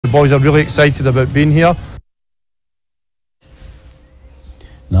boys are really excited about being here.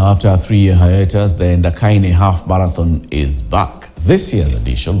 Now, after a 3-year hiatus, the Ndakaini Half Marathon is back. This year's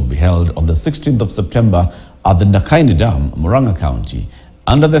edition will be held on the 16th of September at the Ndakaini Dam, Murang'a County,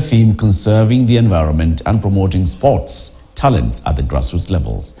 under the theme Conserving the Environment and Promoting Sports Talents at the Grassroots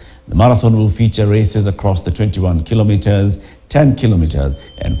Levels. The marathon will feature races across the 21 kilometers, 10 kilometers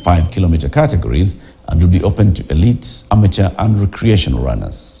and 5 kilometer categories and will be open to elites, amateur and recreational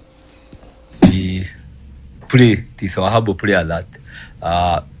runners. This is our humble prayer that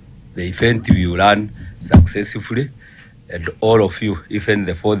the event will run successfully, and all of you, even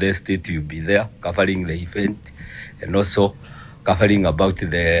the 4th state, will be there covering the event and also covering about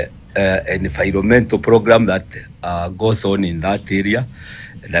the environmental program that goes on in that area.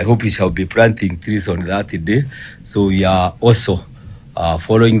 And I hope we shall be planting trees on that day. So we are also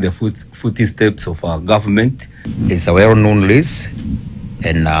following the footsteps of our government. It's a well-known race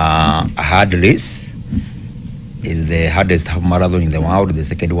and a hard race. It's the hardest half marathon in the world. The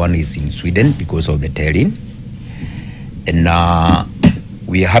second one is in Sweden because of the terrain. And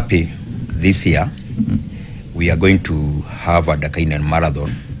we are happy this year. We are going to have a Ndakaini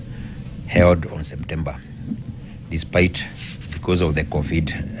marathon held on September. Despite, because of the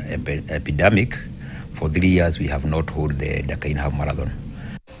COVID epidemic, for 3 years we have not held the Ndakaini Half Marathon.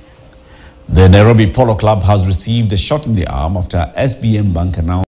 The Nairobi Polo Club has received a shot in the arm after SBM Bank announced